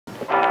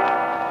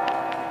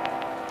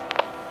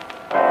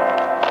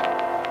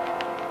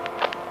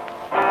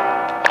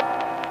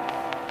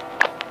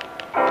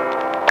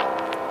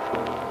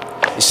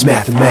It's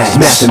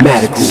mathematics.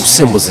 Mathematical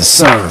symbols and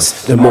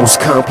signs. The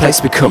most complex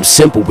becomes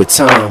simple with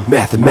time.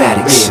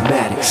 Mathematics.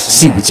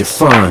 See what you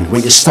find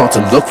when you start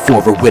to look for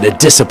it with a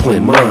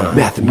disciplined mind.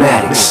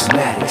 Mathematics.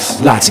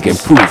 Logic and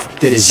proof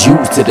that is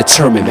used to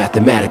determine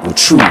mathematical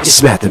truth.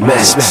 It's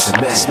mathematics.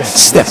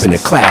 Step into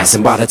class,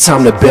 and by the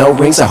time the bell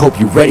rings, I hope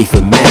you're ready for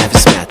math.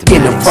 It's mathematics.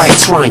 In the right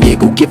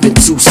triangle, given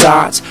two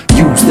sides,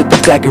 use the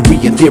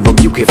Pythagorean theorem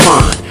you can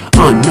find.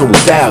 Unknown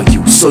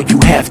value, so you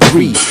have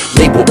three.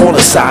 Label all the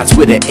sides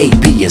with an A,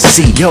 B, and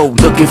C. Yo,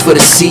 looking for the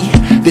C?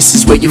 This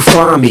is where you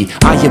find me.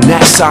 I am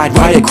that side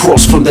right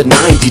across from the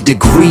 90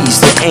 degrees.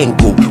 The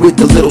angle with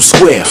the little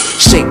square,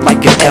 shaped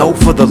like an L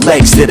for the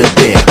legs that are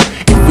there.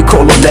 If we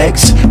call them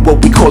legs,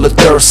 what we call the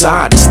third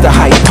side, it's the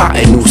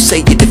hypotenuse.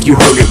 Say it if you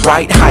heard it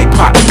right,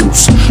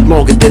 hypotenuse.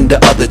 Longer than the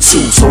other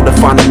two, so to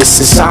find the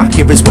missing side,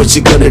 here is what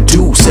you're gonna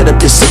do. Set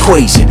up this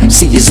equation,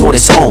 C is on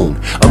its own.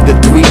 Of the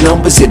three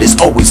numbers, it is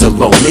always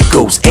alone. It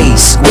goes A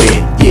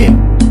squared, yeah,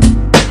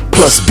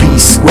 plus B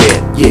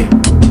squared, yeah,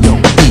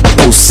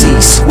 equals C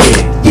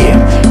squared, yeah,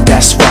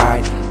 that's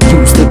right.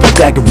 Use the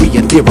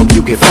Pythagorean theorem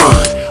you can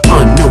find.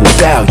 Unknown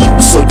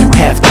value, so you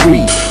have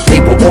three.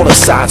 Label all the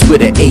sides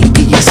with an A,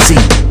 B, and C.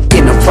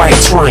 In a right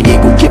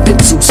triangle, given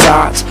two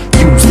sides,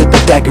 use the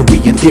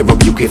Pythagorean theorem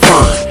you can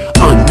find.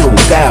 Unknown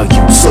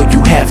value, so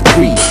you have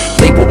three.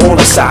 Label all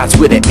the sides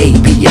with an A,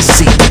 B, and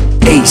C.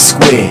 A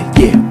squared,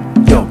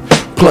 yeah,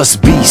 plus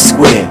B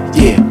squared,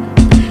 yeah,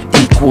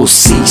 equals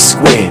C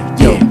squared,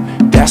 yeah,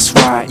 that's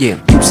right. Yeah,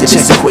 use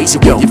this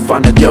equation when you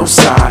find the other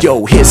side.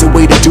 Yo, here's a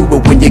way to do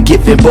it when you're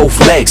given both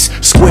legs.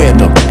 Square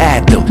them,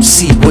 add them,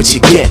 see what you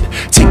get.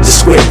 Take the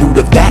square root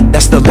of that,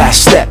 that's the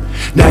last step.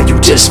 Now you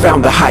just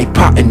found the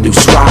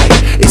hypotenuse, right?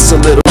 It's a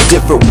little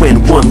different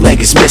when one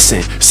leg is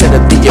missing. Set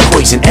up the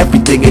equation,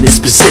 everything in its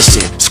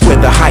position.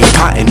 Square the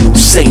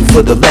hypotenuse, same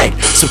for the leg.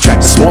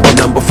 Subtract the smaller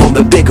number from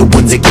the bigger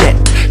one to get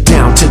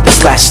down to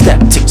this last step.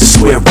 Take the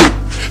square root.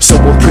 So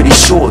I'm pretty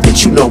sure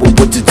that you know what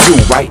to do,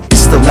 right?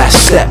 It's the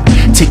last step,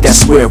 take that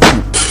square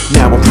root.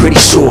 Now I'm pretty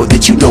sure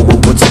that you know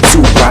what to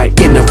do, right?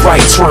 In the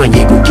right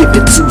triangle,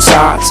 given two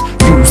sides,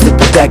 use the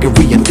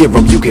Pythagorean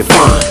theorem you can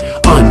find.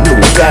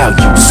 Unknown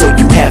value, so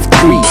you have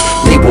three.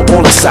 Label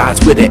all the sides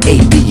with an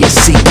A, B, and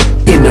C.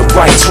 In the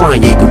right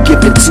triangle,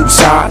 given two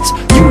sides,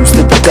 use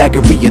the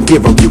Pythagorean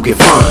theorem you can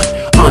find.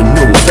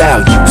 Unknown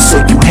value, so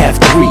you have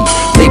three.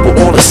 Label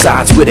all the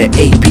sides with an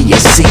A, B,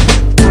 and C.